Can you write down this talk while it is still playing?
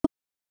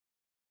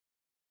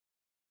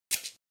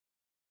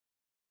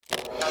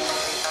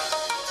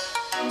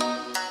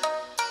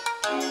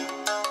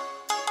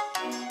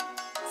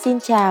Xin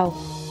chào,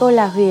 tôi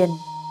là Huyền.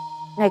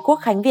 Ngày Quốc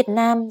khánh Việt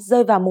Nam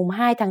rơi vào mùng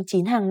 2 tháng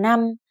 9 hàng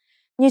năm.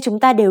 Như chúng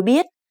ta đều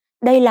biết,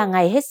 đây là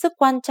ngày hết sức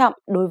quan trọng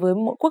đối với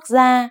mỗi quốc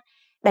gia,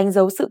 đánh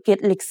dấu sự kiện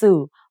lịch sử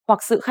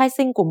hoặc sự khai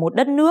sinh của một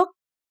đất nước.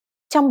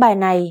 Trong bài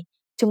này,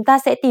 chúng ta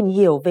sẽ tìm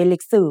hiểu về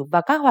lịch sử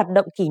và các hoạt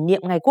động kỷ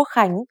niệm ngày Quốc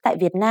khánh tại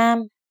Việt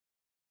Nam.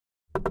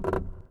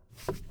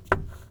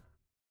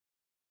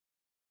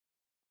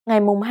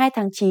 Ngày mùng 2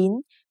 tháng 9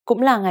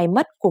 cũng là ngày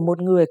mất của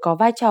một người có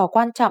vai trò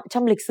quan trọng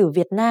trong lịch sử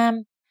Việt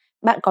Nam.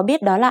 Bạn có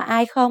biết đó là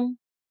ai không?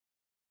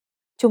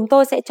 Chúng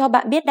tôi sẽ cho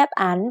bạn biết đáp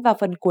án vào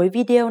phần cuối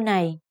video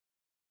này.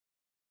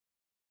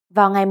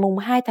 Vào ngày mùng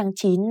 2 tháng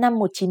 9 năm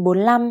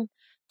 1945,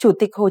 Chủ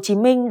tịch Hồ Chí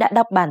Minh đã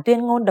đọc bản tuyên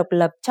ngôn độc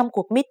lập trong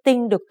cuộc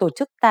meeting được tổ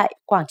chức tại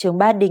Quảng trường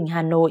Ba Đình,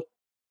 Hà Nội.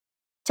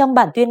 Trong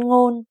bản tuyên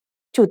ngôn,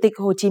 Chủ tịch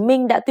Hồ Chí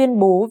Minh đã tuyên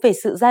bố về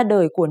sự ra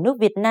đời của nước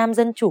Việt Nam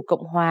Dân chủ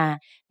Cộng hòa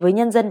với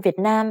nhân dân Việt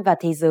Nam và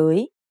thế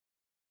giới.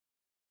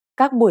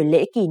 Các buổi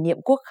lễ kỷ niệm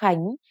Quốc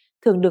khánh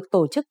thường được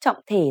tổ chức trọng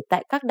thể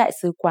tại các đại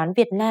sứ quán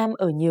Việt Nam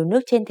ở nhiều nước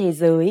trên thế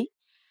giới.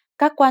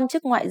 Các quan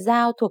chức ngoại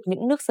giao thuộc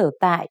những nước sở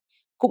tại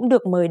cũng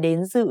được mời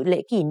đến dự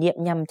lễ kỷ niệm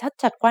nhằm thắt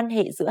chặt quan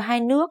hệ giữa hai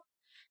nước.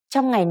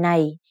 Trong ngày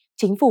này,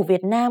 chính phủ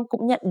Việt Nam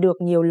cũng nhận được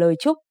nhiều lời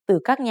chúc từ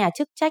các nhà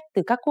chức trách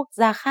từ các quốc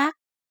gia khác.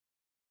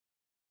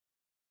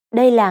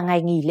 Đây là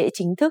ngày nghỉ lễ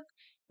chính thức,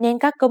 nên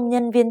các công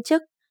nhân viên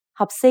chức,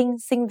 học sinh,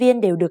 sinh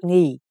viên đều được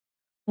nghỉ.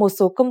 Một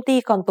số công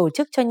ty còn tổ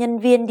chức cho nhân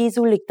viên đi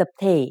du lịch tập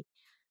thể.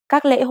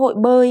 Các lễ hội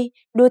bơi,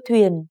 đua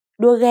thuyền,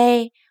 đua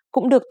ghe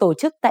cũng được tổ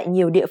chức tại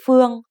nhiều địa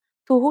phương,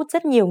 thu hút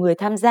rất nhiều người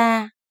tham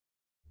gia.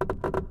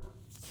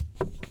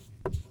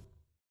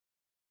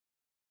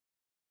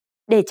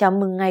 Để chào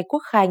mừng ngày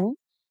Quốc khánh,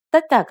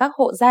 tất cả các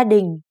hộ gia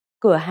đình,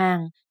 cửa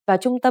hàng và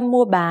trung tâm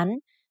mua bán,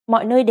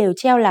 mọi nơi đều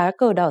treo lá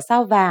cờ đỏ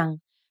sao vàng,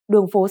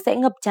 đường phố sẽ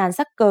ngập tràn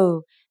sắc cờ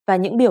và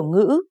những biểu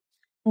ngữ.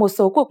 Một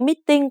số cuộc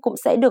meeting cũng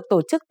sẽ được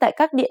tổ chức tại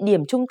các địa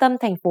điểm trung tâm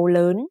thành phố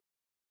lớn.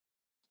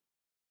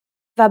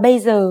 Và bây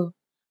giờ,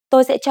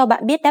 tôi sẽ cho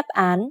bạn biết đáp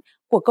án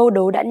của câu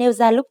đố đã nêu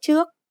ra lúc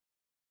trước.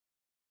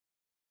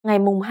 Ngày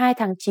mùng 2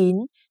 tháng 9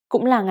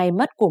 cũng là ngày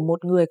mất của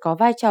một người có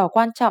vai trò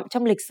quan trọng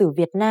trong lịch sử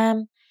Việt Nam.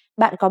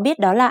 Bạn có biết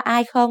đó là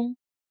ai không?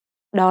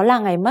 Đó là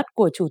ngày mất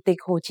của Chủ tịch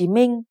Hồ Chí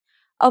Minh.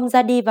 Ông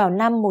ra đi vào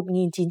năm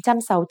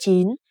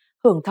 1969,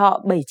 hưởng thọ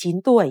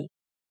 79 tuổi.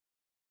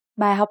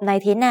 Bài học này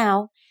thế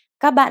nào?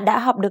 Các bạn đã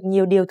học được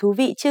nhiều điều thú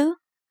vị chứ?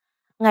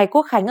 Ngày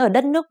Quốc khánh ở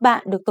đất nước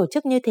bạn được tổ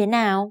chức như thế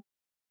nào?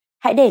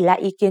 Hãy để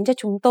lại ý kiến cho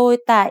chúng tôi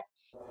tại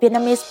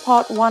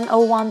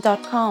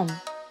vietnamesepod101.com.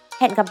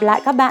 Hẹn gặp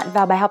lại các bạn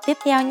vào bài học tiếp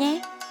theo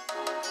nhé!